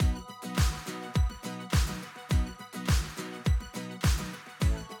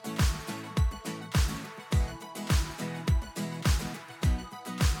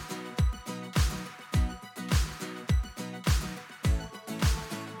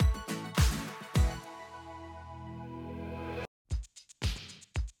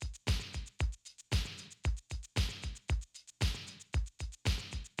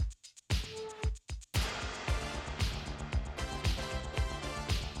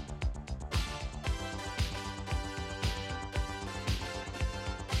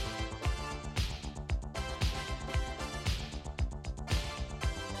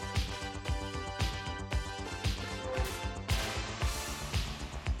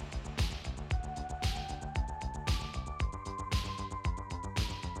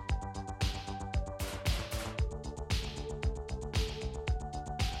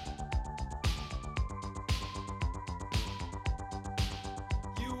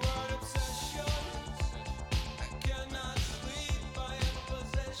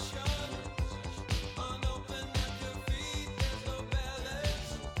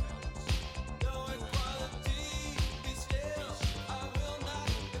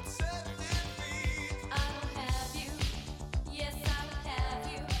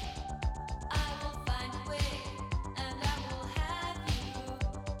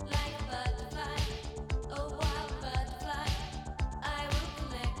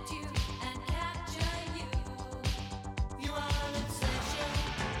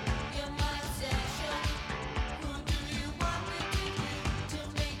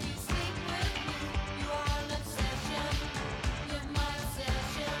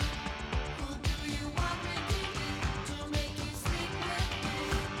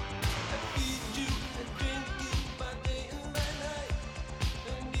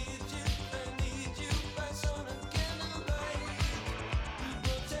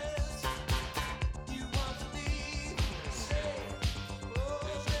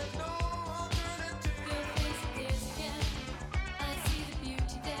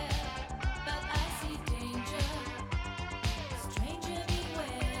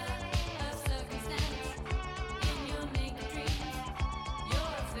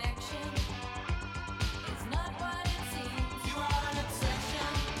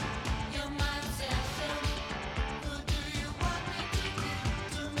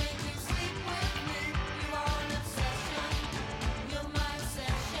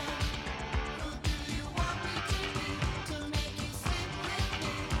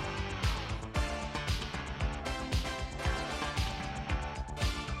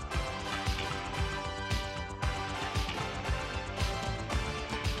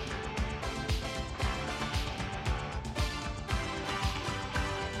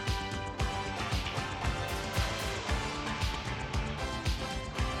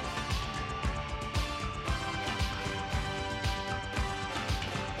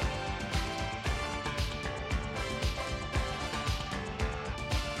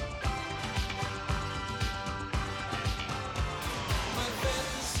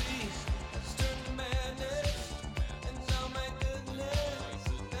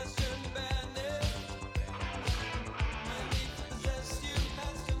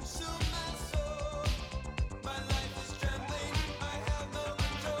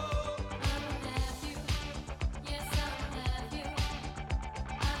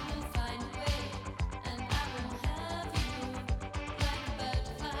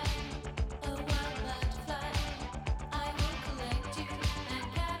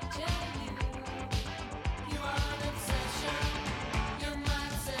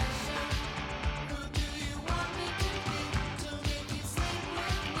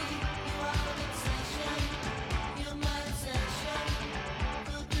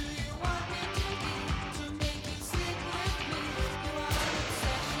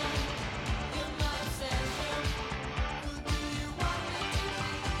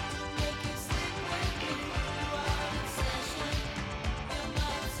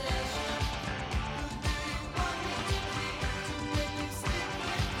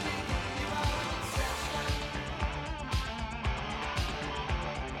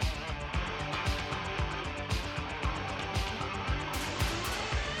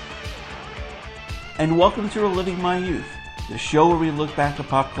and welcome to Reliving My Youth, the show where we look back at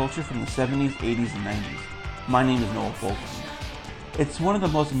pop culture from the 70s, 80s, and 90s. My name is Noel Fulton. It's one of the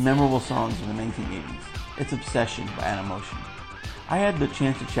most memorable songs of the 1980s. It's Obsession by Animotion. I had the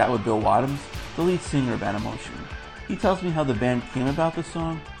chance to chat with Bill Wadhams, the lead singer of Animotion. He tells me how the band came about the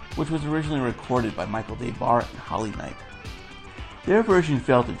song, which was originally recorded by Michael Day Barr and Holly Knight. Their version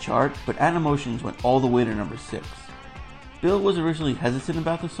failed to chart, but Animotion's went all the way to number 6. Bill was originally hesitant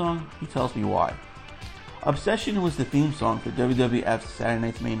about the song. He tells me why. Obsession was the theme song for WWF's Saturday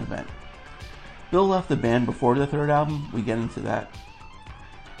Night's Main Event. Bill left the band before the third album. We get into that.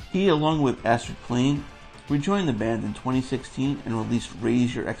 He, along with Astrid Plane, rejoined the band in 2016 and released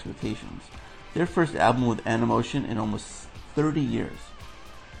Raise Your Expectations, their first album with Animotion in almost 30 years.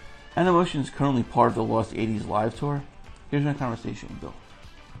 Animotion is currently part of the Lost 80s Live Tour. Here's my conversation with Bill.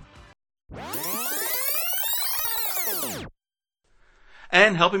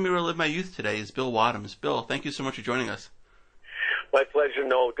 And helping me relive my youth today is Bill Wadhams. Bill, thank you so much for joining us. My pleasure,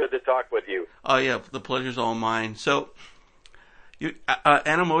 Noel. Good to talk with you. Oh yeah, the pleasure's all mine. So,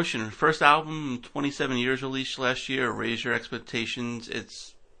 Animotion, first album, 27 years released last year. Raise Your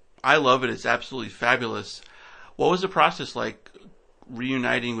Expectations. I love it. It's absolutely fabulous. What was the process like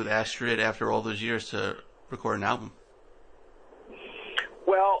reuniting with Astrid after all those years to record an album?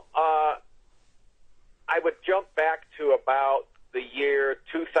 Well, I would jump back to about the year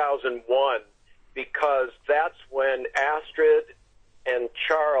 2001 because that's when Astrid and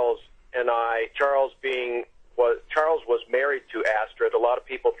Charles was married to Astrid. A lot of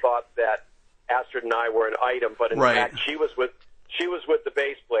people thought that Astrid and I were an item, but in fact she was with the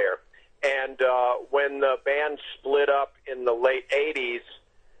bass player. And when the band split up in the late 80s,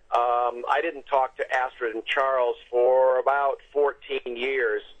 I didn't talk to Astrid and Charles for about 14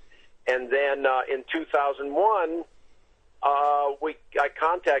 years. And then in 2001, I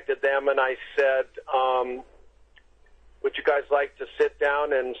contacted them and I said, would you guys like to sit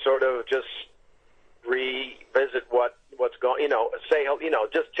down and sort of just revisit what's going,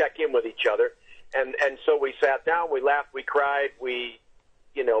 just check in with each other. And so we sat down, we laughed, we cried, we,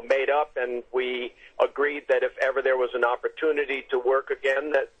 made up, and we agreed that if ever there was an opportunity to work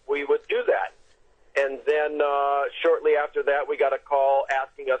again, that we would do that. And then shortly after that, we got a call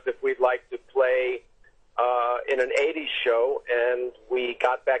asking us if we'd like to play in an 80s show, and we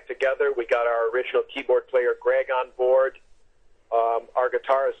got back together. We got our original keyboard player, Greg, on board. Our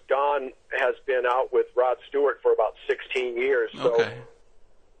guitarist, Don, has been out with Rod Stewart for about 16 years. So okay.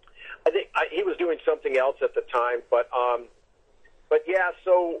 I think he was doing something else at the time, but yeah,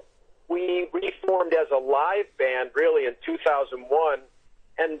 so we reformed as a live band really in 2001,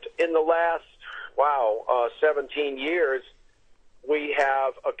 and in the last 17 years, we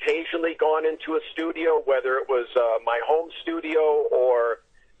have occasionally gone into a studio, whether it was my home studio or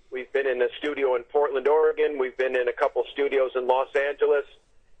we've been in a studio in Portland, Oregon. We've been in a couple studios in Los Angeles,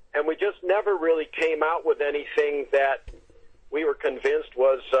 and we just never really came out with anything that we were convinced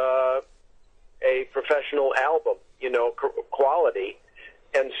was a professional album, quality.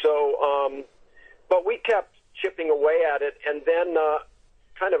 And so, but we kept chipping away at it, and then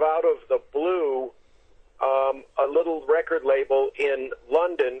kind of out of the blue, a little record label in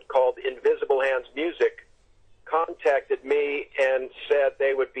London called Invisible Hands Music contacted me and said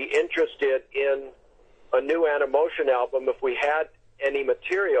they would be interested in a new Animotion album if we had any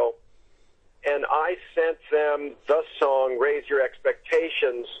material. And I sent them the song, Raise Your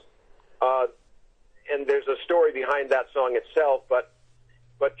Expectations, and there's a story behind that song itself, but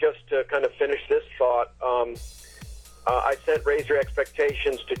just to kind of finish this thought, I sent Raise Your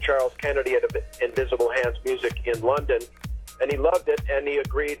Expectations to Charles Kennedy at Invisible Hands Music in London, and he loved it, and he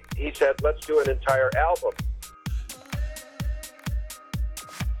agreed. He said, let's do an entire album.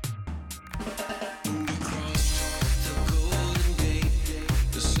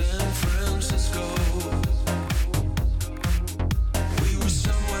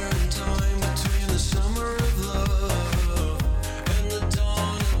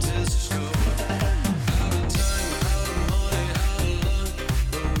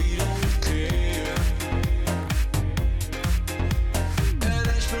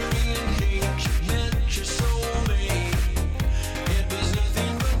 You're so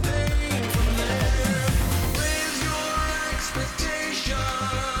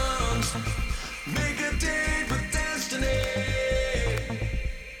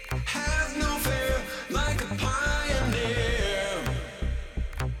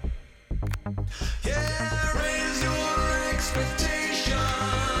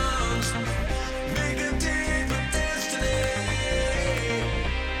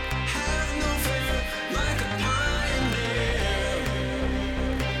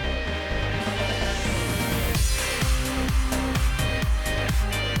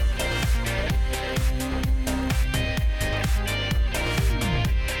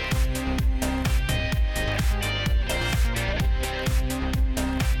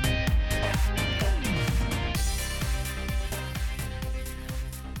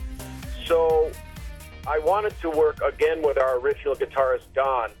wanted to work again with our original guitarist,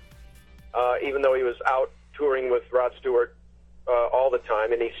 Don, even though he was out touring with Rod Stewart all the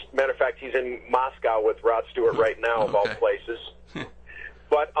time. And matter of fact, he's in Moscow with Rod Stewart right now, of all places.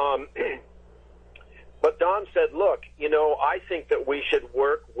 But Don said, look, I think that we should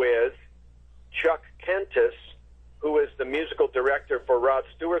work with Chuck Kentis, who is the musical director for Rod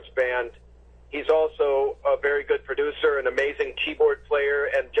Stewart's band. He's also a very good producer, an amazing keyboard player,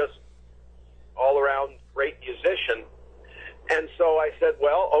 and just all-around great musician. And so I said,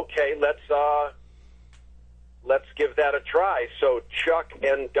 well, okay, let's give that a try. So Chuck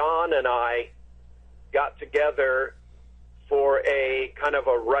and Don and I got together for a kind of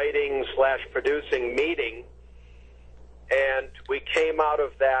a writing/producing meeting, and we came out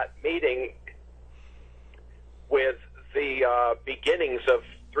of that meeting with the beginnings of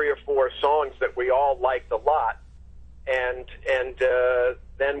 3 or 4 songs that we all liked a lot, and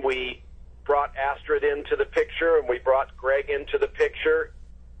then we brought Astrid into the picture, and we brought Greg into the picture,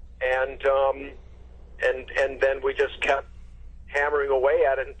 and then we just kept hammering away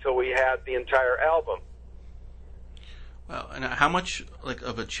at it until we had the entire album. Well, and how much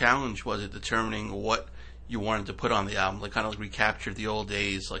of a challenge was it determining what you wanted to put on the album, kind of recapture the old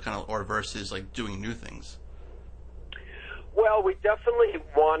days, or versus doing new things? Well, we definitely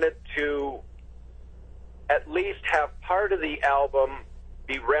wanted to at least have part of the album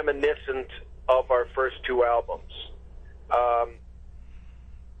be reminiscent of our first 2 albums.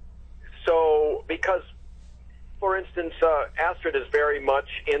 So, because, for instance, Astrid is very much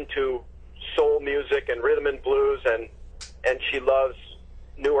into soul music and rhythm and blues, and she loves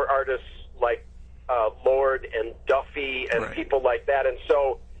newer artists like Lord and Duffy and people like that, and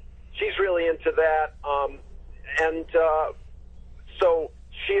so she's really into that. So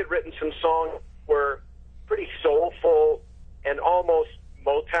she had written some songs that were pretty soulful and almost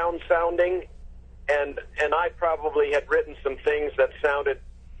Motown sounding, and I probably had written some things that sounded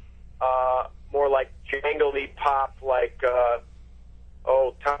more like jangly pop, like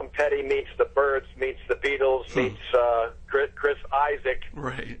Tom Petty meets the Byrds meets the Beatles meets Chris Isaak,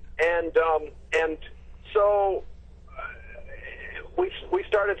 right? And so we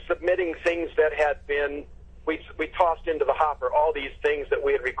started submitting things that had been we tossed into the hopper, all these things that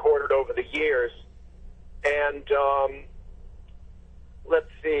we had recorded over the years, and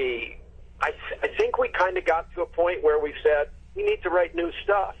let's see, I think we kind of got to a point where we said we need to write new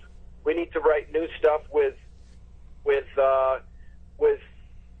stuff. We need to write new stuff with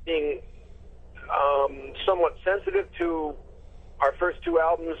being somewhat sensitive to our first 2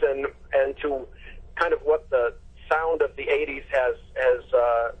 albums and to kind of what the sound of the 80s has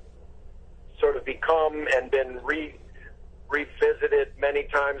sort of become and been revisited many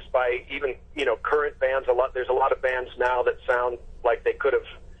times by even current bands. There's a lot of bands now that sound like they could have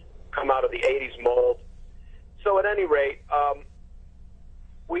come out of the 80s mold. So at any rate,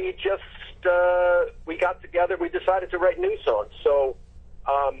 we just we got together. We decided to write new songs. So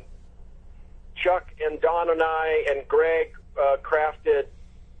Chuck and Don and I and Greg crafted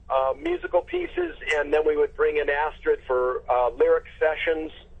musical pieces, and then we would bring in Astrid for lyric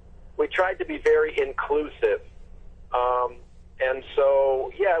sessions. We tried to be very inclusive, and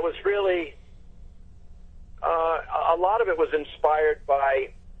so it was really a lot of it was inspired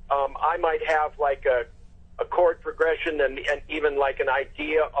by I might have like a chord progression and even like an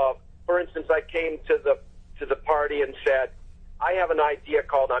idea of, for instance, I came to the party and said, I have an idea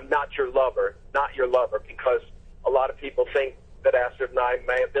called "I'm Not Your Lover," not your lover, because a lot of people think that Astrid and I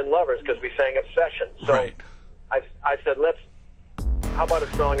may have been lovers because we sang Obsession. So I said, how about a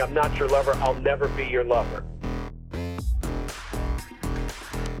song, "I'm Not Your Lover, I'll Never Be Your Lover"?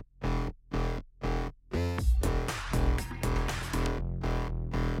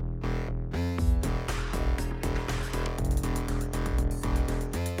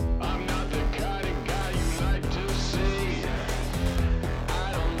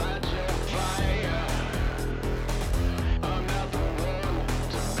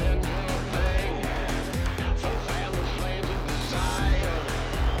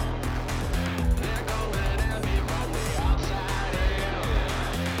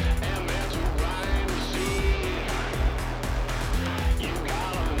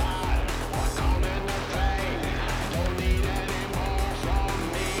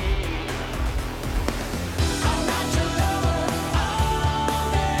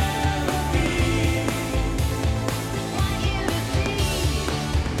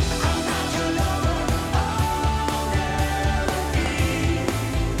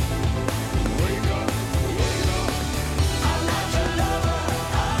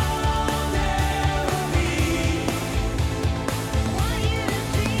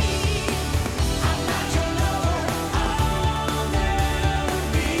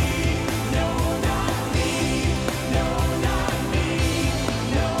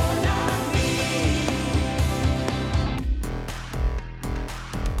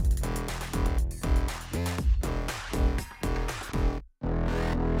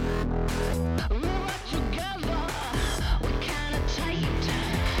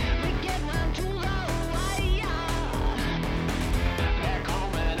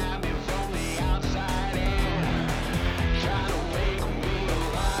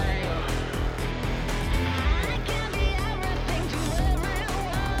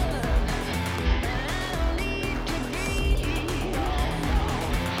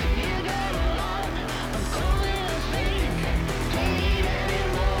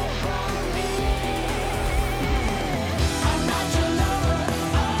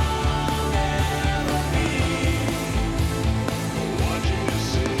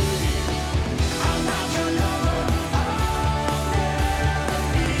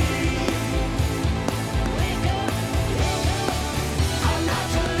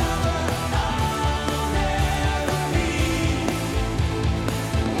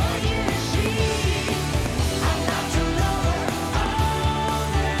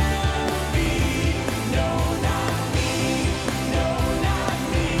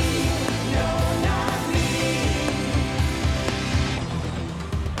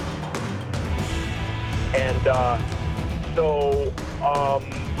 so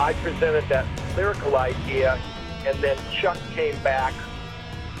I presented that lyrical idea, and then Chuck came back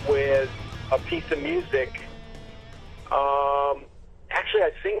with a piece of music. Actually,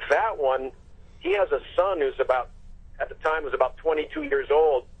 I think that one, he has a son who's at the time was about 22 years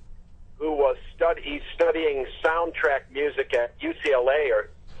old, who was he's studying soundtrack music at UCLA or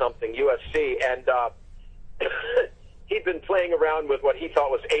something, USC, and he'd been playing around with what he thought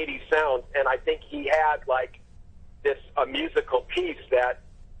was 80s sounds, and I think he had like a musical piece that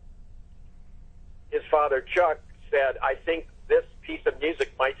his father Chuck said, I think this piece of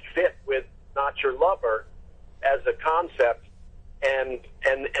music might fit with Not Your Lover as a concept, and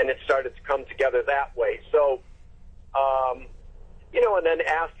it started to come together that way. So, and then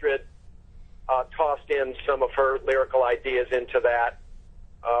Astrid tossed in some of her lyrical ideas into that.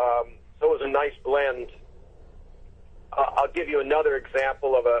 So it was a nice blend. I'll give you another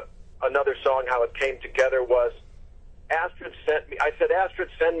example of another song, how it came together was Astrid sent me, I said, Astrid,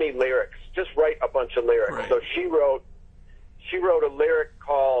 send me lyrics. Just write a bunch of lyrics. Right. So she wrote a lyric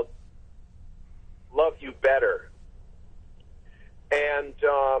called Love You Better. And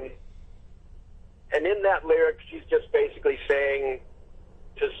in that lyric, she's just basically saying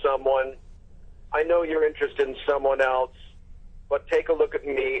to someone, I know you're interested in someone else, but take a look at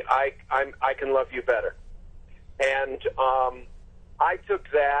me. I can love you better. And I took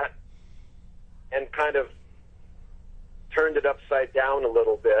that and kind of turned it upside down a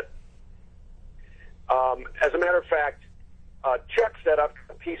little bit. As a matter of fact, Chuck set up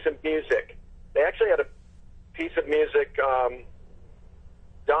a piece of music. They actually had a piece of music.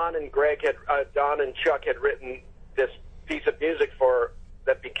 Don and Chuck had written this piece of music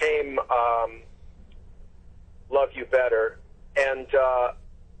that became Love You Better. And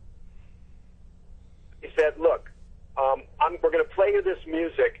he said, look, we're going to play you this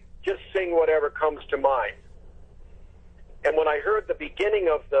music. Just sing whatever comes to mind. And when I heard the beginning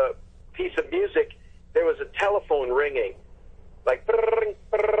of the piece of music, there was a telephone ringing, like, brrring,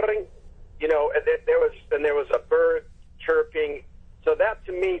 brrring, and there was a bird chirping. So that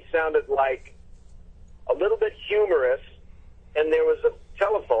to me sounded like a little bit humorous, and there was a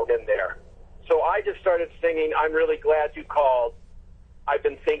telephone in there. So I just started singing, I'm really glad you called. I've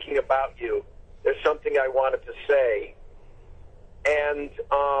been thinking about you. There's something I wanted to say. And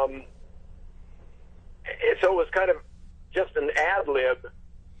so it was kind of just an ad lib.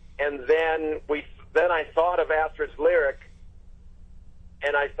 And then I thought of Astrid's lyric,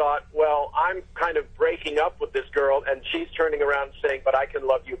 and I thought, well, I'm kind of breaking up with this girl, and she's turning around and saying, but I can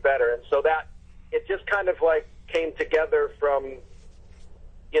love you better. And so that, it just kind of like came together from,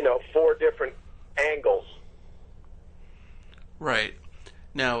 4 different angles. Right.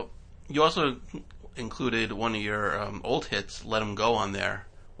 Now, you also included one of your old hits, Let 'Em Go, on there.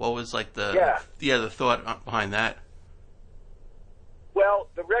 What was like the thought behind that? Well,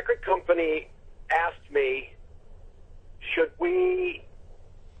 the record company asked me, should we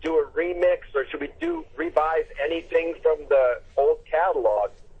do a remix or should we revise anything from the old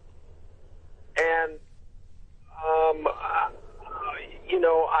catalog? And,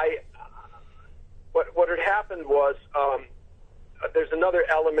 what had happened was, there's another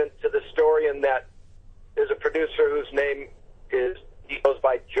element to the story in that there's a producer whose name he goes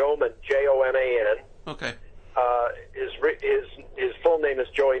by Joman, Joman. Okay. His full name is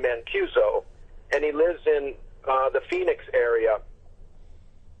Joey Mancuso, and he lives in the Phoenix area.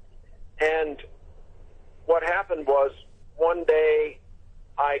 And what happened was, one day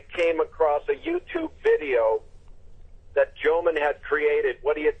I came across a YouTube video that Joman had created.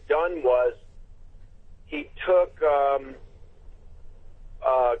 What he had done was he took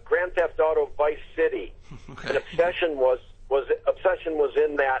Grand Theft Auto Vice City, Okay. and Obsession was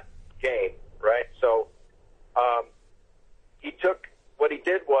in that game, right? So what he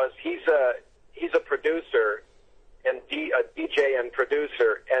did was he's a producer and a DJ and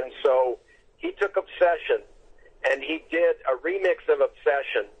producer, and so he took Obsession and he did a remix of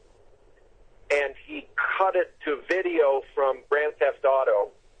Obsession, and he cut it to video from Grand Theft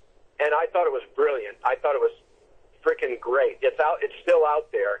Auto, and I thought it was brilliant. I thought it was freaking great. It's still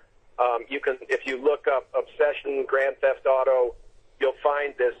out there. You can, if you look up Obsession Grand Theft Auto, you'll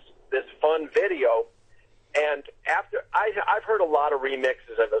find this fun video. And I've heard a lot of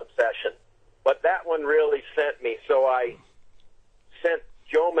remixes of Obsession, but that one really sent me. So I sent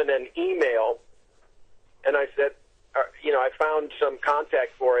Joman an email, and I said, I found some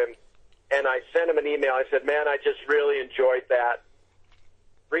contact for him, and I sent him an email. I said, man, I just really enjoyed that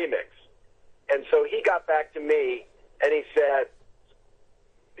remix. And so he got back to me, and he said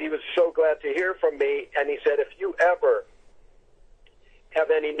he was so glad to hear from me, and he said, if you ever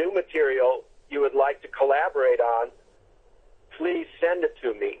have any new material, you would like to collaborate on, please send it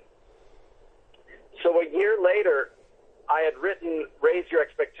to me. So a year later, I had written Raise Your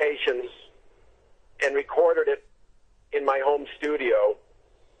Expectations and recorded it in my home studio,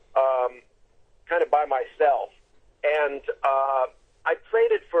 kind of by myself. And I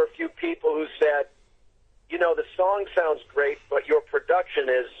played it for a few people who said, you know, the song sounds great, but your production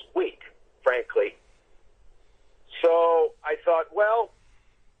is weak, frankly. So I thought, well,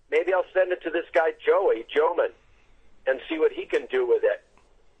 maybe I'll send it to this guy, Joey Joman, and see what he can do with it.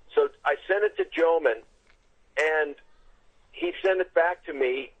 So I sent it to Joman, and he sent it back to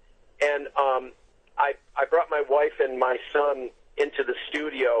me, and I brought my wife and my son into the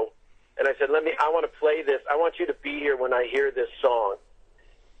studio, and I said, I want to play this. I want you to be here when I hear this song.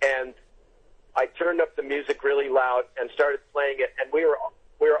 And I turned up the music really loud and started playing it, and we were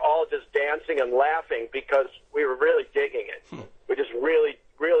all just dancing and laughing because we were really digging it. We just really,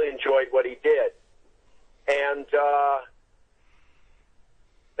 really enjoyed what he did. And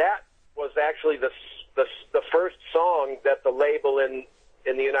that was actually the first song that the label in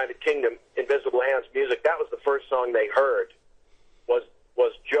the United Kingdom, Invisible Hands Music, that was the first song they heard, was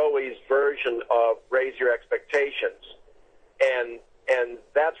Joey's version of Raise Your Expectations. And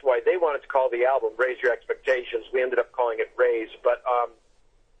that's why they wanted to call the album Raise Your Expectations. We ended up calling it Raise. But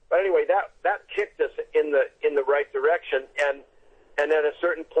anyway, that kicked us in the right direction. And at a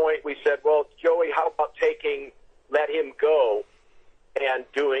certain point we said, well, Joey, how about taking Let Him Go and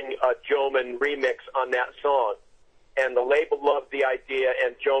doing a Joman remix on that song? And the label loved the idea,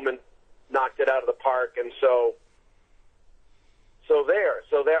 and Joman knocked it out of the park. And so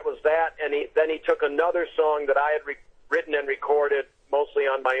that was that. And then he took another song that I had written and recorded mostly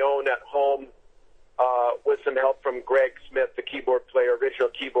on my own at home, with some help from Greg Smith, the keyboard player, original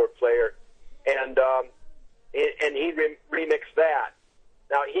keyboard player, and he remixed that.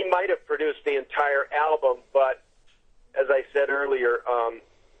 Now, he might have produced the entire album, but as I said earlier,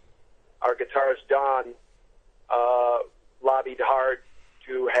 our guitarist Don lobbied hard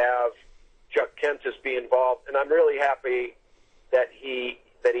to have Chuck Kentis be involved, and I'm really happy that he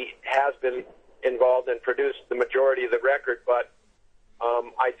has been involved and produced the majority of the record. But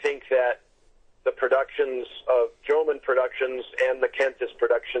I think that the productions of Joman Productions and the Kentis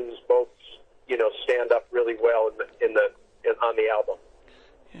Productions both, stand up really well on the album.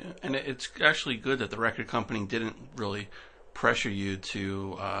 Yeah, and it's actually good that the record company didn't really pressure you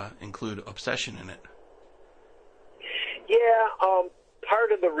to include Obsession in it. Yeah,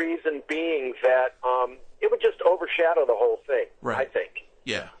 part of the reason being that it would just overshadow the whole thing, right. I think.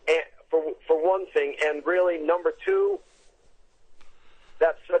 Yeah. And for one thing, and really number two,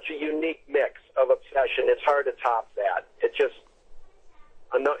 that's such a unique mix of Obsession. It's hard to top that. It just,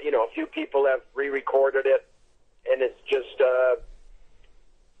 a few people have re-recorded it, and it's just,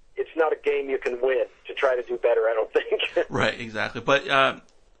 it's not a game you can win to try to do better, I don't think. Right, exactly. But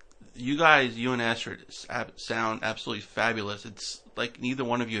you and Astrid sound absolutely fabulous. It's like neither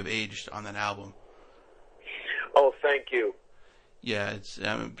one of you have aged on that album. Oh, thank you. Yeah,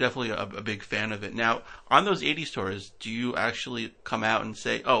 I'm definitely a big fan of it. Now, on those 80s tours, do you actually come out and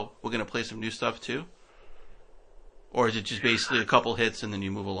say, oh, we're going to play some new stuff too? Or is it just basically a couple hits and then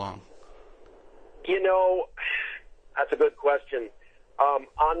you move along? That's a good question.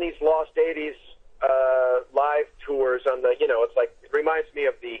 On these Lost 80s live tours, it's like, it reminds me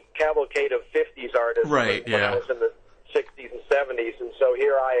of the cavalcade of 50s artists right, when I was in the 60s and 70s, and so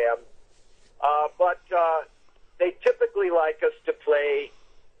here I am. But they typically like us to play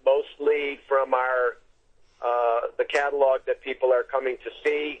mostly from our the catalog that people are coming to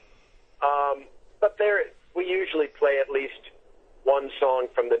see. But we usually play at least one song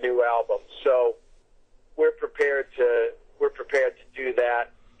from the new album. So we're prepared to do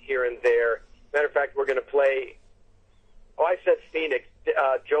that here and there. Matter of fact, we're going to play. Oh, I said Phoenix.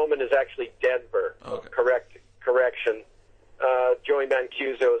 Joman is actually Denver. Okay. Correction. Joey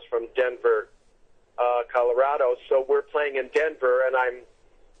Mancuso is from Denver, Colorado. So we're playing in Denver, and I'm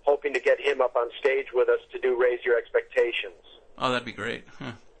hoping to get him up on stage with us to do Raise Your Expectations. Oh, that'd be great.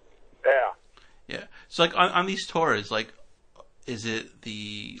 Huh. Yeah. Yeah. So, like, on these tours, like, is it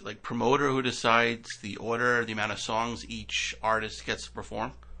the promoter who decides the order, the amount of songs each artist gets to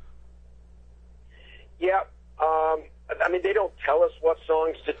perform? Yeah. They don't tell us what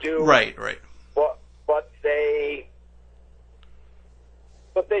songs to do. Right. But they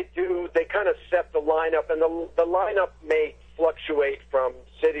do. They kind of set the lineup, and the lineup may fluctuate from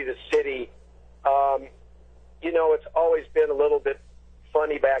city to city. It's always been a little bit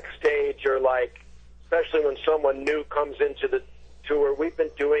funny backstage, or especially when someone new comes into the tour. We've been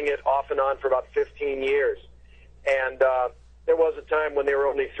doing it off and on for about 15 years, and there was a time when there were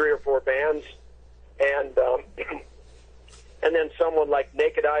only 3 or 4 bands and and then someone like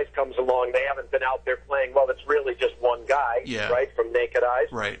Naked Eyes comes along. They haven't been out there playing. Well, it's really just one guy, right, from Naked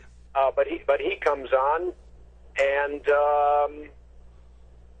Eyes. Right. But he comes on, and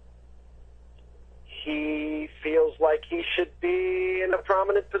he feels like he should be in a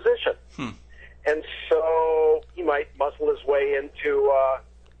prominent position. And so he might muscle his way into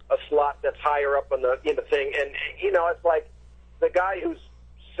a slot that's higher up on the thing. And, it's like the guy who's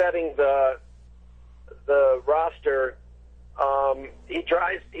setting the roster, he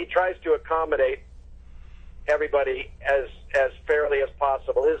tries to accommodate everybody as fairly as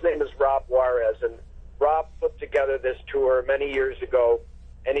possible. His name is Rob Juarez, and Rob put together this tour many years ago,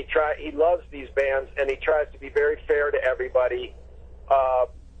 and he loves these bands, and he tries to be very fair to everybody.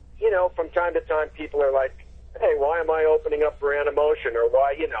 From time to time, people are like, "Hey, why am I opening up for Animotion?" Or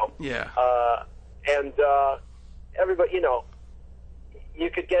why, Yeah. And everybody, you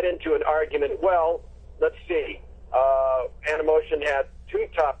could get into an argument. Well, let's see. Animotion had 2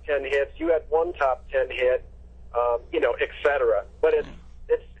 top 10 hits. You had 1 top 10 hit. Et cetera. But it's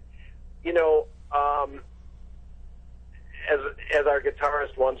as our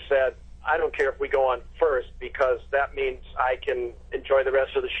guitarist once said, I don't care if we go on first, because that means I can enjoy the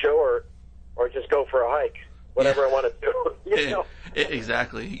rest of the show or just go for a hike, whatever I want to do.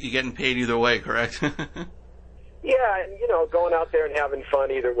 Exactly. You're getting paid either way, correct? Yeah, and going out there and having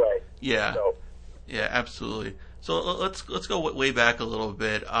fun either way. Yeah. So. Yeah, absolutely. So let's go way back a little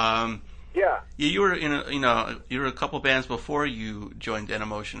bit. Yeah. You were you were a couple bands before you joined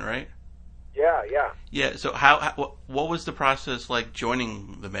Animotion, right? Yeah. Yeah. So what was the process like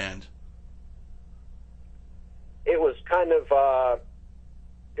joining the band? It was kind of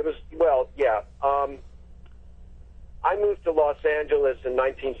I moved to Los Angeles in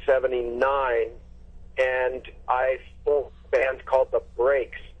 1979, and I formed a band called The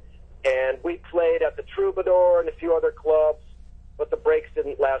Breaks, and we played at the Troubadour and a few other clubs, but the Breaks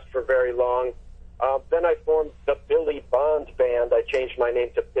didn't last for very long. Then I formed the Billy Bond Band. I changed my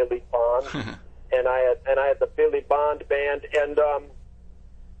name to Billy Bond, and I had the Billy Bond Band, and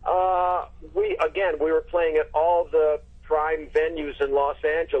we were playing at all the prime venues in Los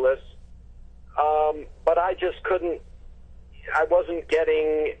Angeles, but I just couldn't. I wasn't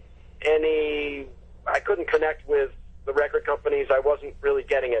getting any. I couldn't connect with the record companies. I wasn't really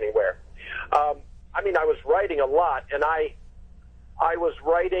getting anywhere. I was writing a lot, and I was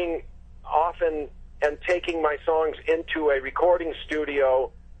writing often and taking my songs into a recording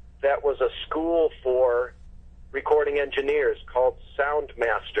studio that was a school for recording engineers called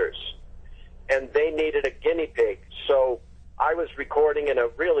Soundmasters, and they needed a guinea pig. So I was recording in a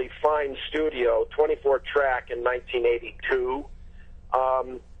really fine studio, 24-track in 1982.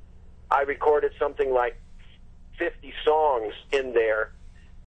 I recorded something like 50 songs in there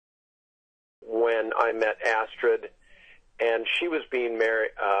when I met Astrid, and she was being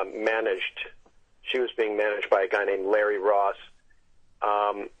managed. She was being managed by a guy named Larry Ross,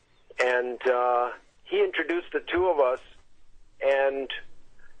 and he introduced the two of us, and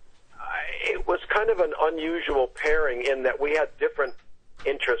it was kind of an unusual pairing in that we had different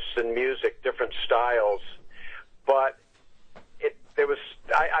interests in music, different styles, but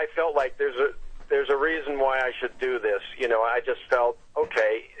I felt like there's a reason why I should do this. I just felt,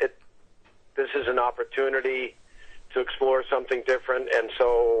 okay, this is an opportunity to explore something different, and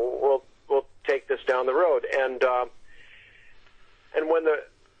so we'll take this down the road. And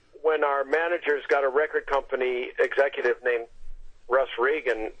when our managers got a record company executive named Russ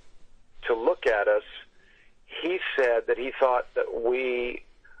Regan to look at us, he said that he thought that we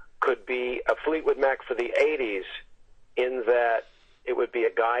could be a Fleetwood Mac for the 80s, in that it would be a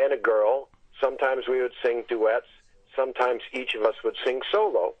guy and a girl. Sometimes we would sing duets. Sometimes each of us would sing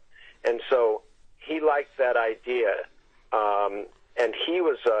solo. And so he liked that idea. And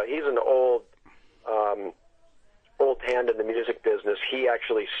he's an old hand in the music business. He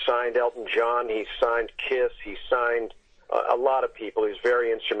actually signed Elton John. He signed Kiss. He signed a lot of people. He's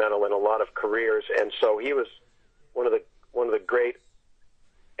very instrumental in a lot of careers. And so he was one of the great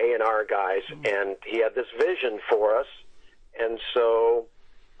A&R guys. And he had this vision for us. And so,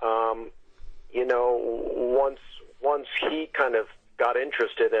 once he kind of got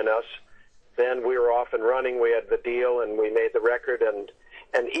interested in us, then we were off and running. We had the deal, and we made the record. And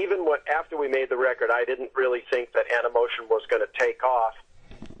even after we made the record, I didn't really think that Animotion was going to take off.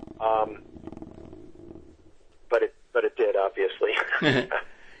 But it did, obviously.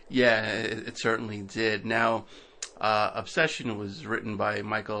 Yeah, it certainly did. Now, Obsession was written by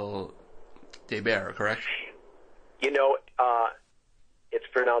Michael Debar, correct? It's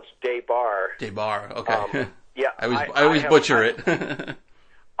pronounced Debar. Debar, okay. Yeah, I always butcher it.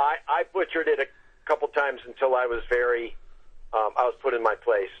 I butchered it couple times until I was I was put in my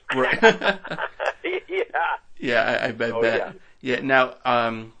place. Right. Yeah. Yeah, I bet Oh, that. yeah. Yeah, now,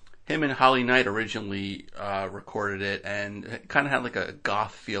 him and Holly Knight originally recorded it, and it kind of had like a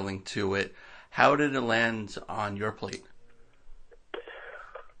goth feeling to it. How did it land on your plate?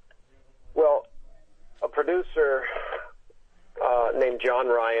 Well, a producer named John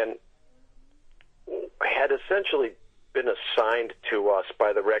Ryan had essentially been assigned to us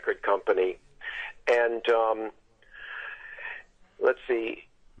by the record company, and let's see,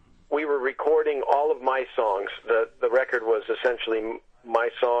 we were recording all of my songs. The record was essentially my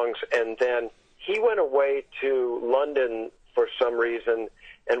songs, and then he went away to London for some reason,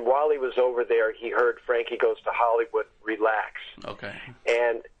 and while he was over there, he heard Frankie Goes to Hollywood, Relax. Okay.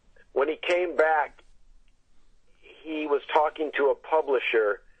 And when he came back, he was talking to a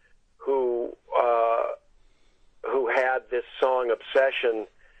publisher who had this song, Obsession.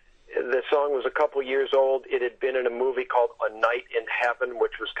 The song was a couple years old. It had been in a movie called A Night in Heaven,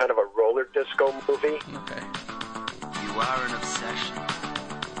 which was kind of a roller disco movie. Okay. You are an obsession.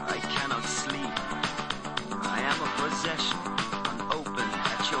 I cannot sleep. I am a possession, unopen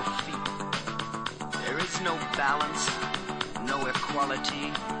at your feet. There is no balance, no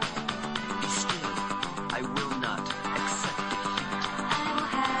equality. Be still. I will not accept defeat. I will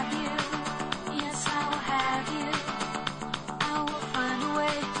have you. Yes, I will have you. I will find a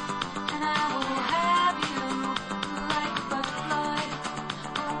way, and I will have you. Like a butterfly,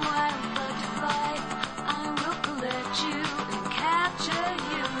 a wild butterfly. I will collect you and capture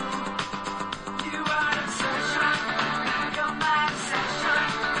you. You are an obsession. You're my obsession.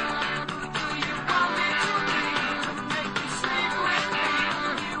 Who do you want me to be? To make you sleep with me.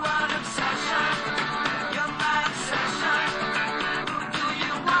 You are an obsession. You're my obsession. Who do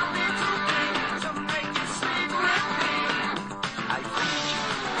you want me to be? To make you sleep with me. I feed you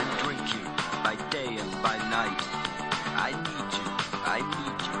and drink you by day and by night. I need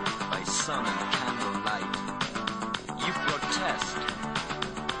you by sun and candlelight. You protest.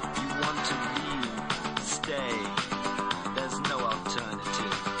 You want to leave, stay. There's no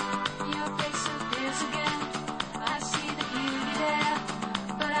alternative. Your face appears again. I see the beauty there,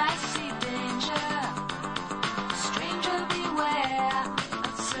 but I see danger. Stranger, beware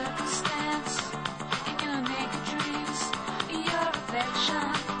of circumstance. In your naked dreams, your affection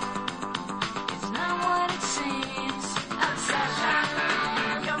is not what it seems. Obsession,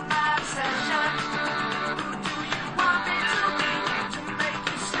 you're my obsession. Who do you want me to be? To make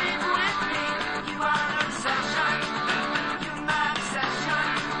you sleep with me. You are an obsession. You're my obsession.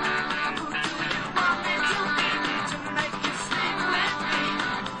 Who do you want me to be? To make you sleep with me.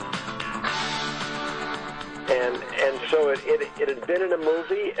 And so it had been in a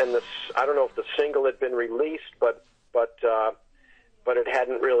movie, and I don't know if the single had been released, but it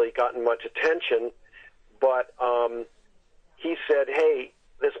hadn't really gotten much attention. But he said, "Hey,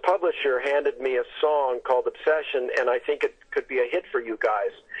 this publisher handed me a song called Obsession, and I think it could be a hit for you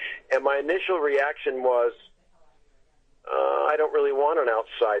guys." And my initial reaction was, I don't really want an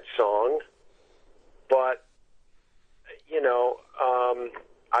outside song, but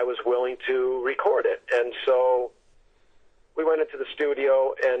I was willing to record it, and so we went into the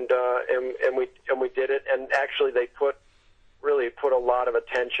studio and we did it. And actually, they put a lot of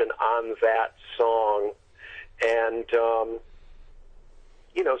attention on that song, and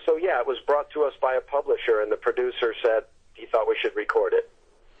so yeah, it was brought to us by a publisher, and the producer said he thought we should record it.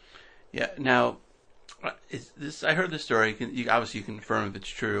 Yeah. Now, I heard this story. You obviously confirm if it's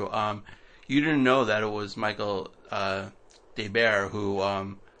true. You didn't know that it was Michael Desbert who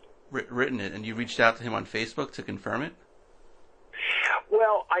written it, and you reached out to him on Facebook to confirm it?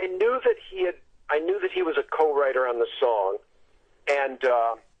 Well, I knew that he was a co-writer on the song, and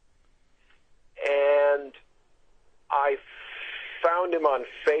I found him on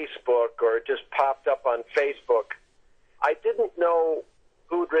Facebook, or it just popped up on Facebook. I didn't know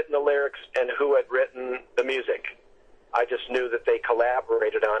who had written the lyrics and who had written the music. I just knew that they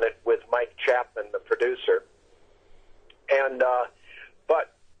collaborated on it with Mike Chapman, the producer. And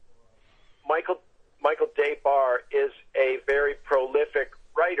but Michael Desbert is a very prolific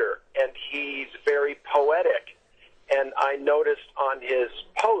writer, and he's very poetic. And I noticed on his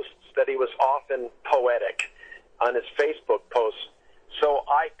posts that he was often poetic on his Facebook posts. So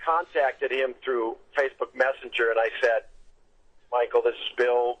I contacted him through Facebook Messenger, and I said, "Michael, this is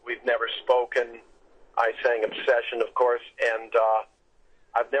Bill. We've never spoken." I sang Obsession, of course, and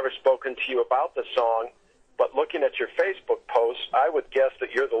I've never spoken to you about the song, but looking at your Facebook posts, I would guess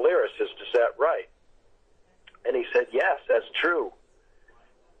that you're the lyricist. Is that right? And he said, "Yes, that's true."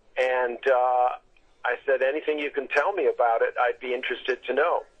 And I said, "Anything you can tell me about it, I'd be interested to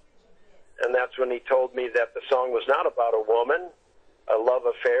know." and that's when he told me that the song was not about a woman, a love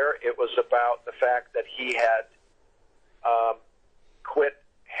affair. It was about the fact that he had quit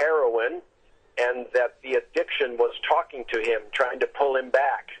heroin, and that the addiction was talking to him, trying to pull him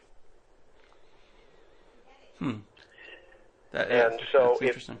back. So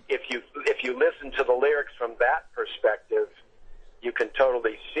if you listen to the lyrics from that perspective, you can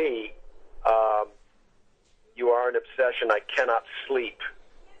totally see you are an obsession, I cannot sleep.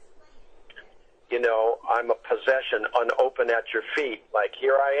 You know, I'm a possession, unopen at your feet. Like,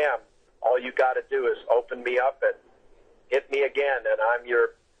 here I am. All you got to do is open me up and hit me again, and I'm your,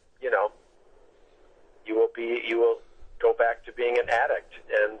 you know, you will go back to being an addict.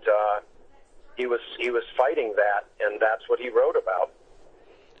 And he was fighting that, and that's what he wrote about.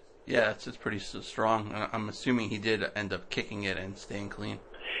 Yeah, it's pretty strong. I'm assuming he did end up kicking it and staying clean.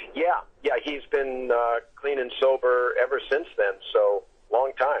 Yeah, he's been clean and sober ever since then, so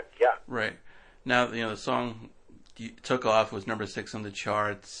long time, yeah. Right. Now, you know, the song took off, was number 6 on the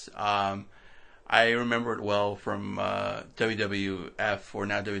charts. I remember it well from WWF, or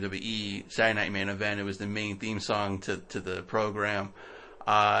now WWE, Saturday Night Main Event. It was the main theme song to the program.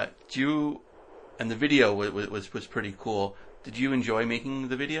 And the video was pretty cool. Did you enjoy making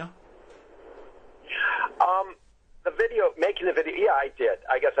the video? Making the video, yeah, I did.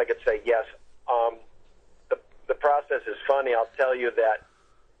 I guess I could say yes. The process is funny. I'll tell you that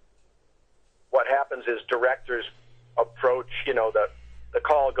what happens is directors approach, you know, the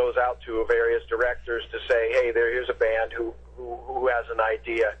call goes out to various directors to say, hey, here's a band who has an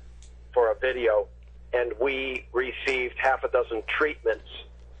idea for a video, and we received half a dozen treatments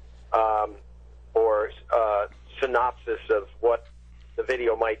or synopsis of what the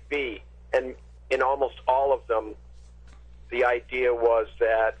video might be, and in almost all of them, the idea was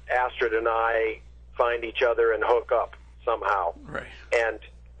that Astrid and I find each other and hook up somehow. Right. And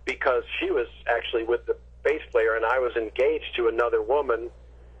because she was actually with the bass player and I was engaged to another woman,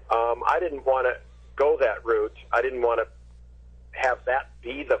 I didn't want to go that route. I didn't want to have that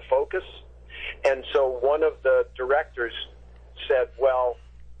be the focus. And so one of the directors said, well,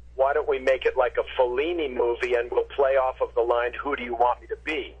 why don't we make it like a Fellini movie and we'll play off of the line, who do you want me to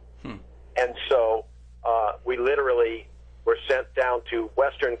be? And so we literally were sent down to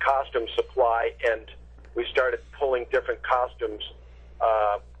Western Costume Supply, and we started pulling different costumes,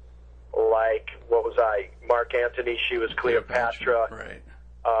 like, what was I? Mark Antony, she was Cleopatra. Right.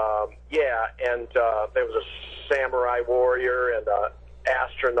 Yeah, and there was a samurai warrior and an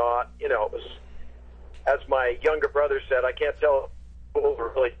astronaut. You know, it was, as my younger brother said, I can't tell if it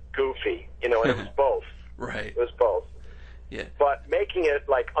was really goofy, you know, and it was both. Right. It was both. Yeah. But making it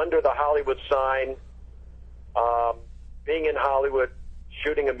like under the Hollywood sign, being in Hollywood,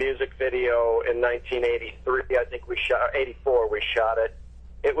 shooting a music video in 1983, I think 84 we shot it.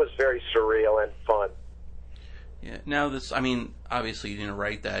 It was very surreal and fun. Yeah. Now this, I mean, obviously you didn't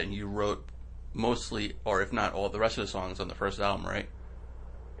write that, and you wrote mostly, or if not all, the rest of the songs on the first album, right?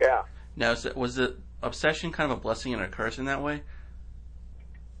 Yeah. Now, was the Obsession kind of a blessing and a curse in that way?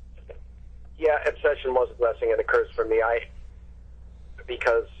 Yeah, Obsession was a blessing and a curse for me.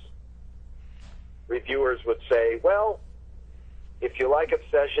 Because reviewers would say, well, if you like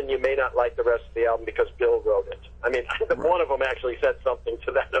Obsession, you may not like the rest of the album because Bill wrote it. I mean, right. One of them actually said something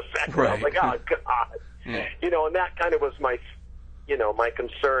to that effect. Right. I was like, oh, God. Yeah. You know, and that kind of was my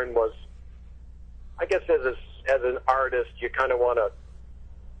concern was, I guess as an artist, you kind of want to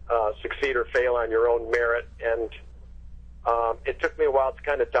succeed or fail on your own merit. And it took me a while to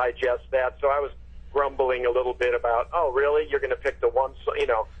kind of digest that. So I was grumbling a little bit about, oh, really? You're going to pick the one,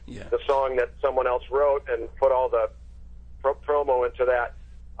 the song that someone else wrote and put all the promo into that.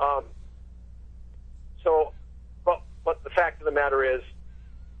 But the fact of the matter is,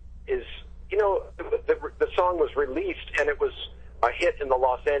 you know, the song was released and it was a hit in the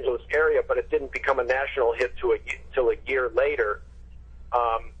Los Angeles area, but it didn't become a national hit till a year later,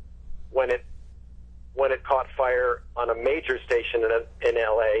 when it caught fire on a major station in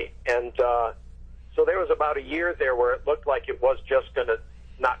LA, and so there was about a year there where it looked like it was just going to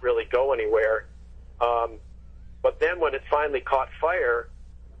not really go anywhere. But then when it finally caught fire,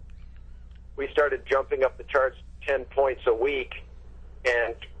 we started jumping up the charts 10 points a week,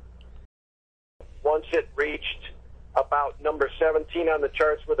 and once it reached about number 17 on the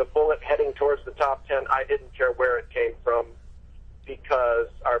charts with a bullet heading towards the top 10, I didn't care where it came from because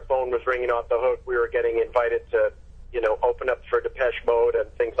our phone was ringing off the hook. We were getting invited to, you know, open up for Depeche Mode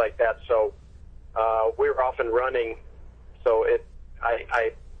and things like that. So we were off and running. So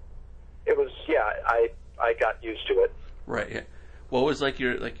I got used to it. Right. Yeah. What was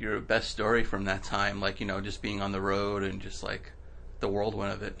your best story from that time? Like, you know, just being on the road and just like the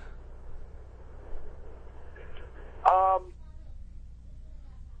whirlwind of it.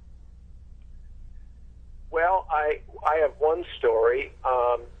 have one story.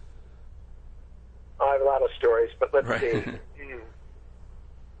 I have a lot of stories, but let's see.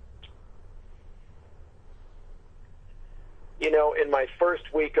 You know, in my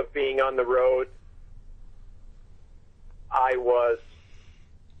first week of being on the road, I was,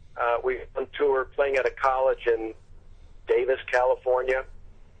 we were on tour playing at a college in Davis, California.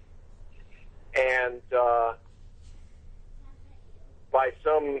 And by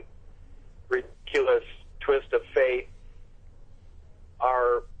some ridiculous twist of fate,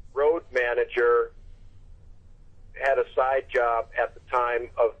 our road manager had a side job at the time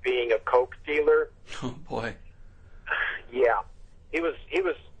of being a coke dealer. Oh boy. Yeah, he was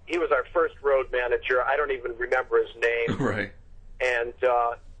our first road manager. I don't even remember his name. Right. And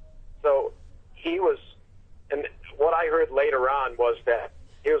so he was, and what I heard later on was that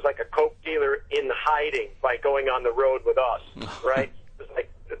he was like a coke dealer in hiding by going on the road with us, right?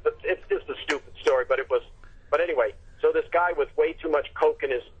 It's just a stupid story, but it was. But anyway, so this guy with way too much coke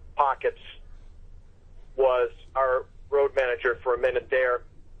in his pockets was our road manager for a minute there,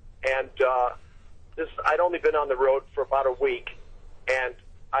 and I'd only been on the road for about a week, and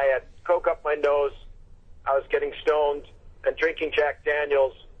I had coke up my nose. I was getting stoned and drinking Jack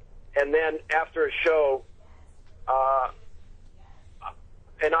Daniels, and then after a show,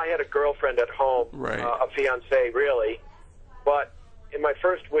 and I had a girlfriend at home, right. A fiancée, really. But in my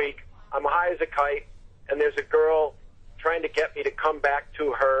first week, I'm high as a kite, and there's a girl trying to get me to come back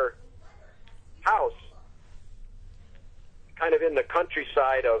to her house, kind of in the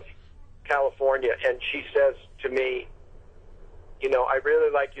countryside of California, and she says to me, you know, I'd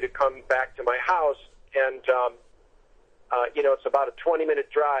really like you to come back to my house, and, you know, it's about a 20-minute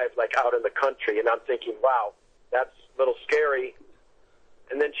drive, like out in the country, and I'm thinking, wow, that's a little scary.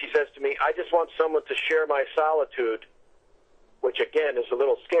 And then she says to me, I just want someone to share my solitude, which again is a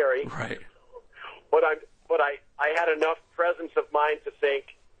little scary. Right. But I had enough presence of mind to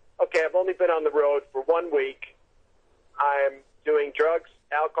think, okay, I've only been on the road for 1 week. I'm doing drugs,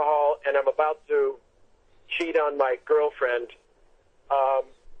 alcohol, and I'm about to cheat on my girlfriend.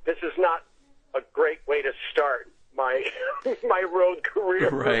 This is not a great way to start my my road career.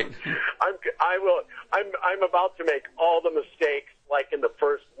 Right. I'm about to make all the mistakes like in the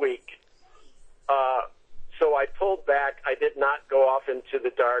first week. So I pulled back. I did not go off into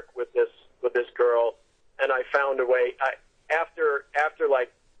the dark with this girl, and I found a way. After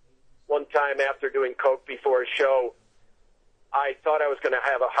like one time after doing coke before a show, I thought I was going to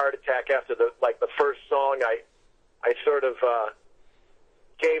have a heart attack after the first song. I sort of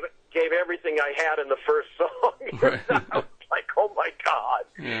gave everything I had in the first song. Right. I was like, oh my God,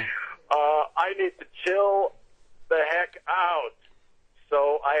 yeah. I need to chill the heck out.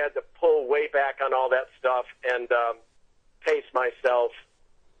 So I had to pull way back on all that stuff and pace myself.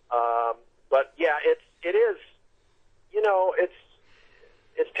 But yeah, it is, you know, it's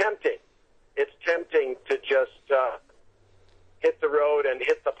tempting. It's tempting to just hit the road and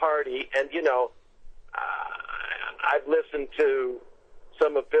hit the party. And, you know, I've listened to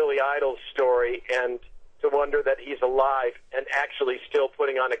some of Billy Idol's story and to wonder that he's alive and actually still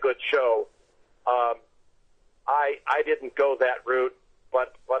putting on a good show. I didn't go that route,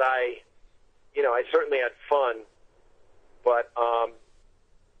 but I, you know, I certainly had fun. But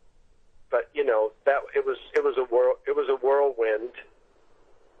you know, that it was a whirlwind.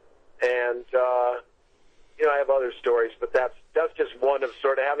 And you know, I have other stories, but that's just one of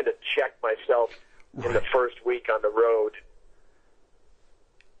sort of having to check myself in the first week on the road.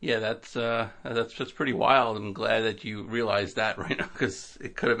 Yeah, that's pretty wild. I'm glad that you realized that right now, because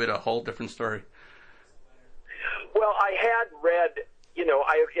it could have been a whole different story. Well, I had read, you know,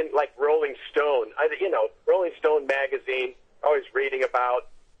 in like Rolling Stone, Rolling Stone magazine, always reading about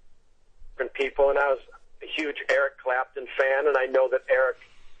different people, and I was a huge Eric Clapton fan, and I know that Eric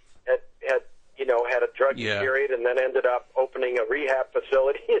had you know, had a drug period and then ended up opening a rehab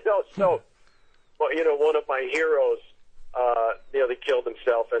facility, you know, so, well, you know, one of my heroes nearly killed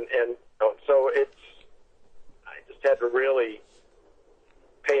himself, and you know, so I just had to really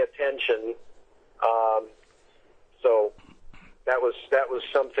pay attention. So that was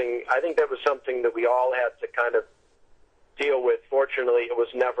something, I think that was something that we all had to kind of deal with. Fortunately, it was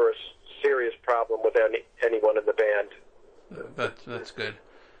never a serious problem with anyone in the band. That's good.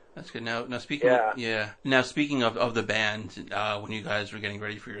 That's good. Now speaking of the band, when you guys were getting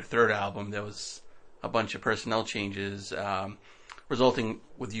ready for your third album, there was a bunch of personnel changes, resulting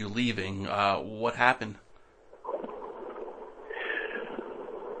with you leaving. What happened?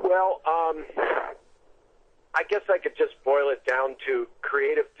 Well, I guess I could just boil it down to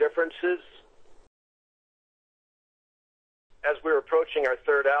creative differences. as we were approaching our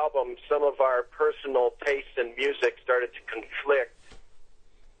third album, some of our personal tastes in music started to conflict.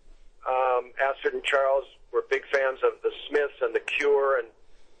 Astrid and Charles were big fans of the Smiths and the Cure,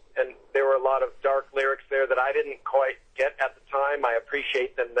 and there were a lot of dark lyrics there that I didn't quite get at the time. I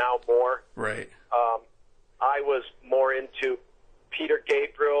appreciate them now more. Right. I was more into Peter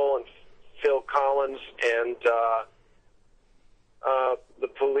Gabriel and Phil Collins and the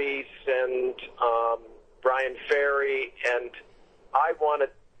Police and Brian Ferry, and I wanted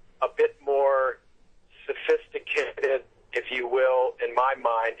a bit more sophisticated, if you will, in my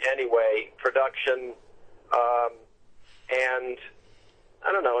mind anyway, production, and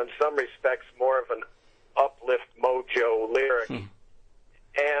I don't know, in some respects more of an uplift mojo lyric.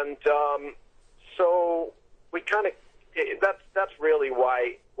 And so we kind of, that's really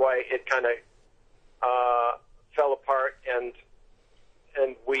why it kind of fell apart,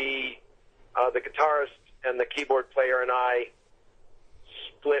 and we, the guitarist and the keyboard player and I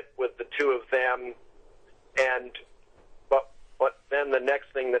split with the two of them, and but then the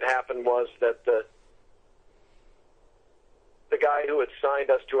next thing that happened was that the guy who had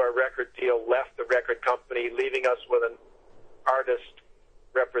signed us to our record deal left the record company, leaving us with an artist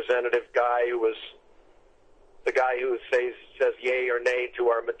representative guy who was the guy who says yay or nay to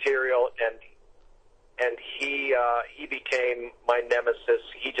our material, and he became my nemesis.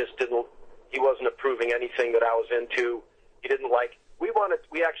 He wasn't approving anything that I was into. He didn't like.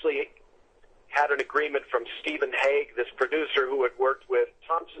 We actually had an agreement from Stephen Hague, this producer who had worked with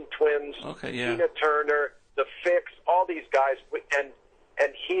Thompson Twins, Tina Turner, The Fix, all these guys, and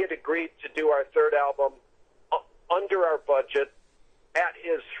he had agreed to do our third album under our budget at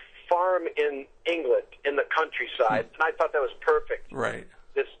his farm in England, in the countryside, and I thought that was perfect. Right.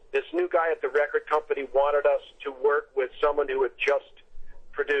 This new guy at the record company wanted us to work with someone who had just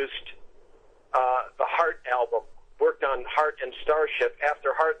produced the Heart album, worked on Heart and Starship.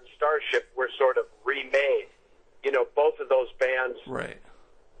 After Heart and Starship were sort of remade, both of those bands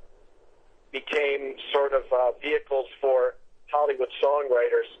became sort of vehicles for Hollywood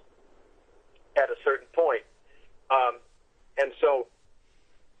songwriters at a certain point. And so,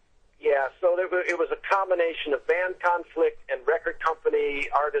 so it was a combination of band conflict and record company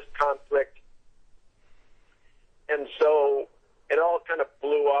artist conflict. And so it all kind of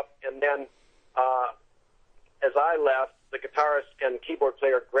blew up. And then as I left, the guitarist and keyboard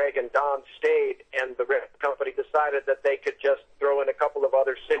player Greg and Don stayed, and the record company decided that they could just throw in a couple of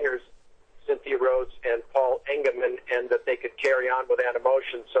other singers, Cynthia Rhodes and Paul Engemann, and that they could carry on with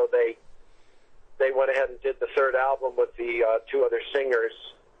Animotion. So they went ahead and did the third album with the two other singers,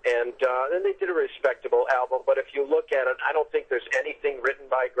 and then they did a respectable album. But if you look at it, I don't think there's anything written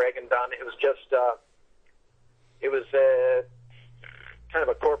by Greg and Don. It was just kind of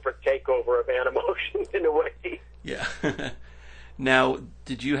a corporate takeover of Animotion in a way. Yeah. Now,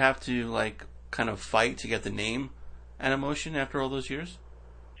 did you have to kind of fight to get the name Animotion after all those years?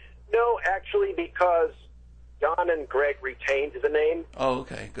 No, actually, because Don and Greg retained the name. Oh,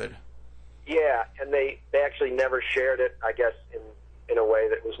 okay, good. Yeah, and they actually never shared it, I guess, in a way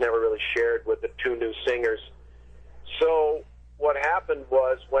that was never really shared with the two new singers. So what happened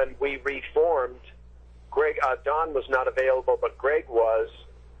was when we reformed, Don was not available, but Greg was,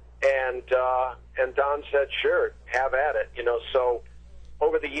 and Don said, sure, have at it, So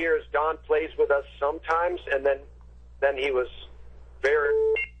over the years, Don plays with us sometimes, and then he was very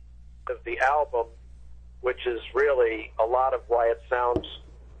of the album, which is really a lot of why it sounds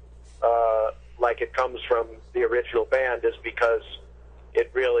like it comes from the original band, is because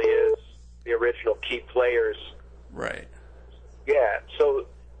it really is the original key players. Right. Yeah. So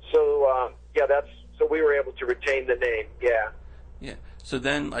we were able to retain the name. Yeah. Yeah. So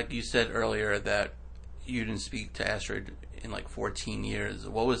then, like you said earlier, that you didn't speak to Astrid in 14 years.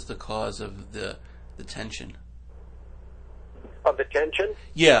 What was the cause of the tension? Of the tension?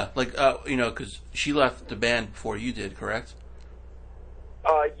 Yeah, because she left the band before you did, correct?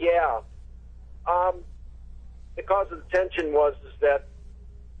 Yeah. The cause of the tension was that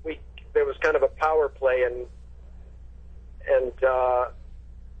there was kind of a power play, and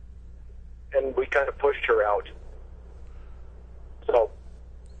we kind of pushed her out. So,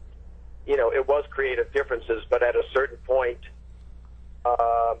 it was creative differences, but at a certain point,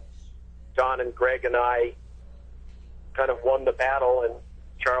 Don and Greg and I kind of won the battle, and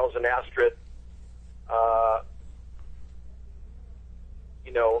Charles and Astrid,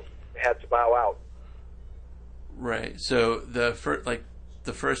 had to bow out. Right. So the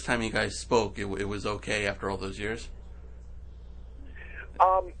first time you guys spoke, it was okay after all those years?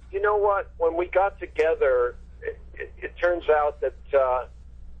 You know what? When we got together, it turns out that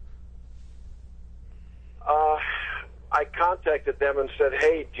I contacted them and said,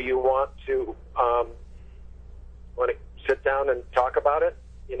 hey, do you want to sit down and talk about it,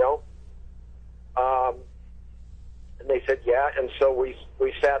 you know? And they said, yeah. And so we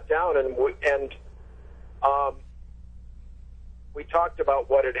sat down and we talked about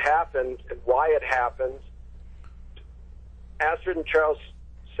what had happened and why it happened. Astrid and Charles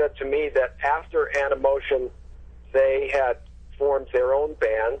said to me that after Animotion, they had formed their own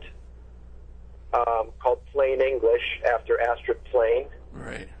band called Plain English, after Astrid Plain.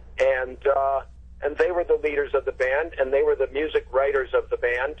 Right. And they were the leaders of the band, and they were the music writers of the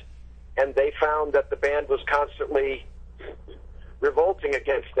band, and they found that the band was constantly revolting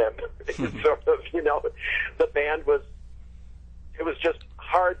against them. Sort of, you know, the band was, it was just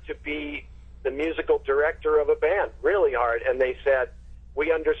hard to be the musical director of a band, really hard. And they said,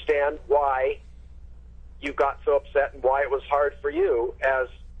 we understand why you got so upset and why it was hard for you as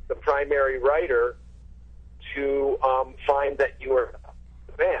the primary writer to find that you were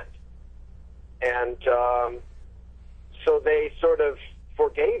the band. And so they sort of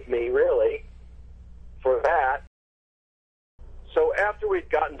forgave me, really, for that. So after we'd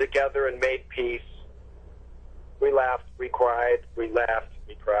gotten together and made peace, we laughed, we cried, we laughed,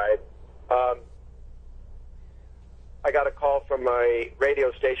 we cried. I got a call from a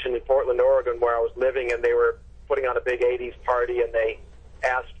radio station in Portland, Oregon, where I was living, and they were putting on a big 80s party, and they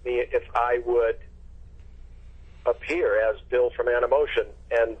asked me if I would appear as Bill from Animotion,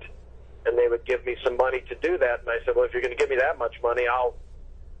 and they would give me some money to do that. And I said, well, if you're going to give me that much money,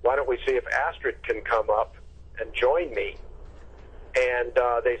 why don't we see if Astrid can come up and join me? And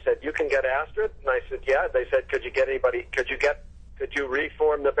they said, you can get Astrid? And I said, yeah. They said, could you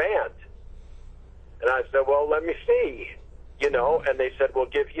reform the band? And I said, well, let me see, you know. And they said, we'll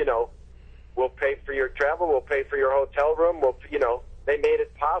pay for your travel, we'll pay for your hotel room, they made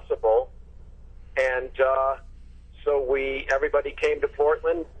it possible. And so everybody came to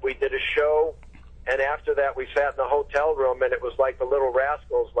Portland, we did a show, and after that we sat in the hotel room, and it was like the Little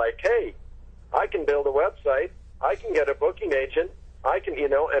Rascals, like, hey, I can build a website, I can get a booking agent, I can,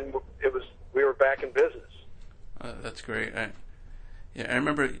 and we were back in business. That's great. I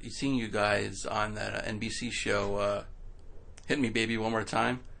remember seeing you guys on that NBC show, "Hit Me, Baby, One More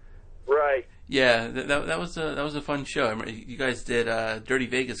Time." Right. Yeah, that was a fun show. I remember you guys did Dirty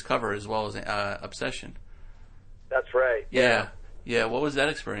Vegas cover as well as Obsession. That's right. Yeah. What was that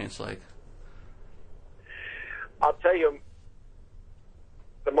experience like? I'll tell you,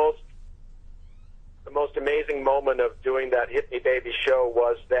 the most amazing moment of doing that Hit Me Baby show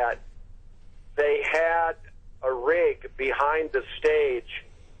was that they had a rig behind the stage,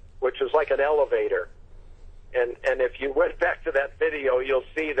 which was like an elevator. And if you went back to that video, you'll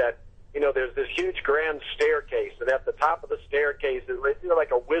see that, there's this huge grand staircase, and at the top of the staircase is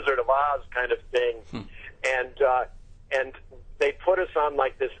like a Wizard of Oz kind of thing. And they put us on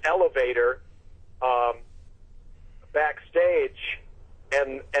like this elevator backstage,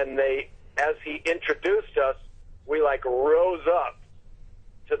 and they, as he introduced us, we like rose up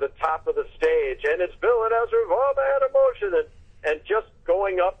to the top of the stage, and it's Bill and Ezra from Animotion, and just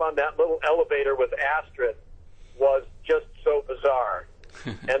going up on that little elevator with Astrid was just so bizarre.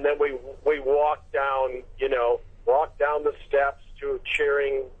 And then we walked down the steps to a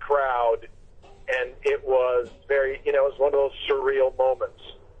cheering crowd, and it was it was one of those surreal moments.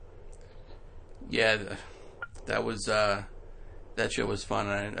 Yeah, that was that show was fun.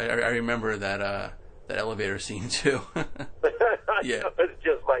 I remember that elevator scene too. Yeah, it's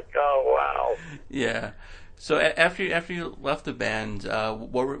just like, oh wow. Yeah. So after you left the band,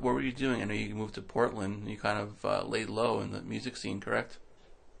 what were you doing? I know you moved to Portland. You kind of laid low in the music scene, correct?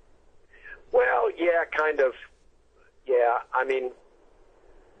 Well, yeah, kind of. Yeah, I mean,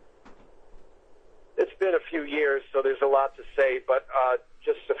 it's been a few years, so there's a lot to say. But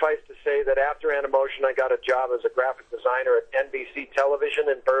just suffice to say that after Animotion, I got a job as a graphic designer at NBC Television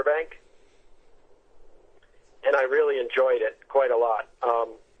in Burbank. And I really enjoyed it quite a lot.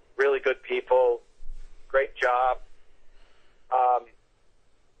 Really good people, great job.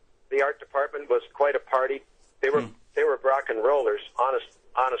 The art department was quite a party. They were rock and rollers,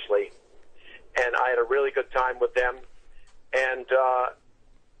 honestly. And I had a really good time with them. And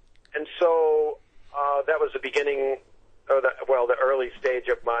so that was the beginning, the early stage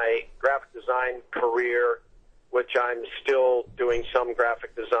of my graphic design career, which I'm still doing some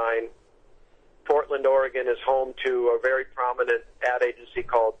graphic design. Portland, Oregon is home to a very prominent ad agency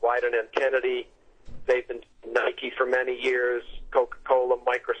called Wyden & Kennedy. They've been Nike for many years, Coca-Cola,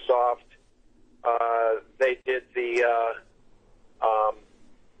 Microsoft. They did the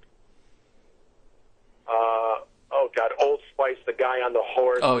Old Spice, the guy on the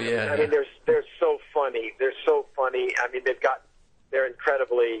horse. Oh yeah. I mean, they're so fun. funny. They're so funny. I mean, they're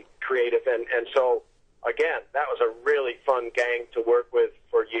incredibly creative, and so again, that was a really fun gang to work with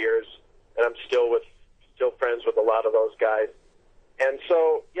for years, and I'm still friends with a lot of those guys. And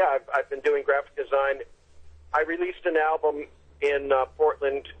so, yeah, I've been doing graphic design. I released an album in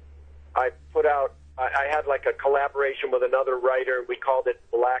Portland. I had like a collaboration with another writer. We called it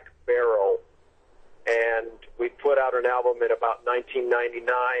Black Barrel, and we put out an album in about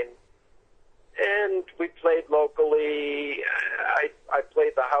 1999. And we played locally. I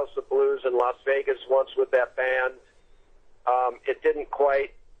played the House of Blues in Las Vegas once with that band. It didn't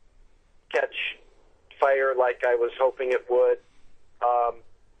quite catch fire like I was hoping it would.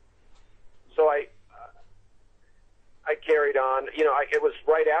 So I carried on. You know, it was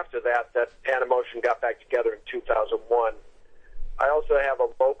right after that Animotion got back together in 2001. I also have a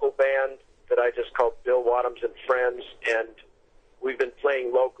local band that I just called Bill Wadhams and Friends, and we've been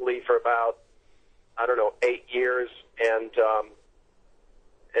playing locally for about, 8 years, and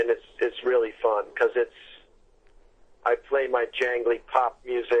it's really fun because I play my jangly pop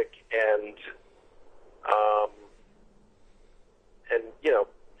music and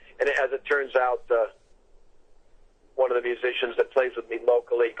as it turns out, one of the musicians that plays with me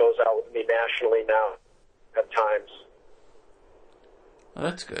locally goes out with me nationally now at times. Oh,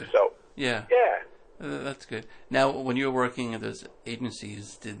 that's good. So yeah. That's good. Now, when you were working at those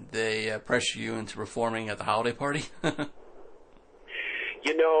agencies, did they pressure you into performing at the holiday party?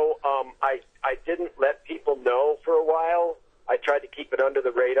 I didn't let people know for a while. I tried to keep it under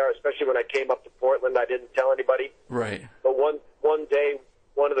the radar, especially when I came up to Portland. I didn't tell anybody. Right. But one day,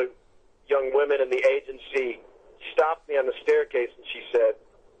 one of the young women in the agency stopped me on the staircase, and she said,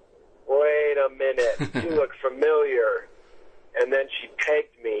 "Wait a minute, you look familiar." And then she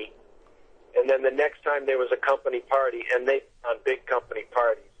pegged me. And then the next time there was a company party, and they on big company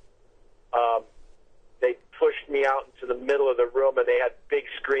parties, they pushed me out into the middle of the room, and they had big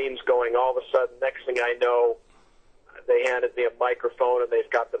screens going. All of a sudden, next thing I know, they handed me a microphone, and they've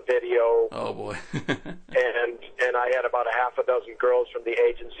got the video. Oh, boy. and I had about a half a dozen girls from the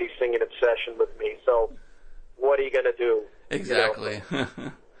agency singing in session with me. So what are you going to do? Exactly.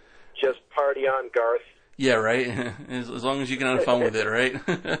 Just party on, Garth. Yeah, right? As long as you can have fun with it, right?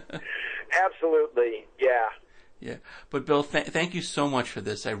 Absolutely, yeah. Yeah. But, Bill, thank you so much for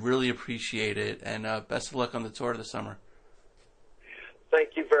this. I really appreciate it, and best of luck on the tour this summer.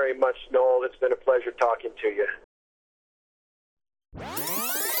 Thank you very much, Noel. It's been a pleasure talking to you.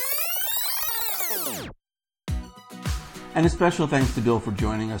 And a special thanks to Bill for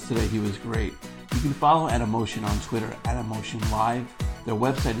joining us today. He was great. You can follow Animotion on Twitter at AnimotionLive. Their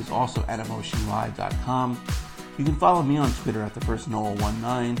website is also AnimotionLive.com. You can follow me on Twitter at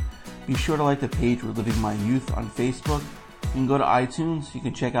TheFirstNoel19. Be sure to like the page Reliving My Youth on Facebook. You can go to iTunes. You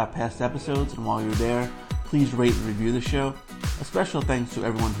can check out past episodes. And while you're there, please rate and review the show. A special thanks to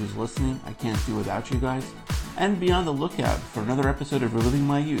everyone who's listening. I can't do without you guys. And be on the lookout for another episode of Reliving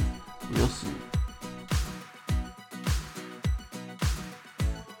My Youth real soon.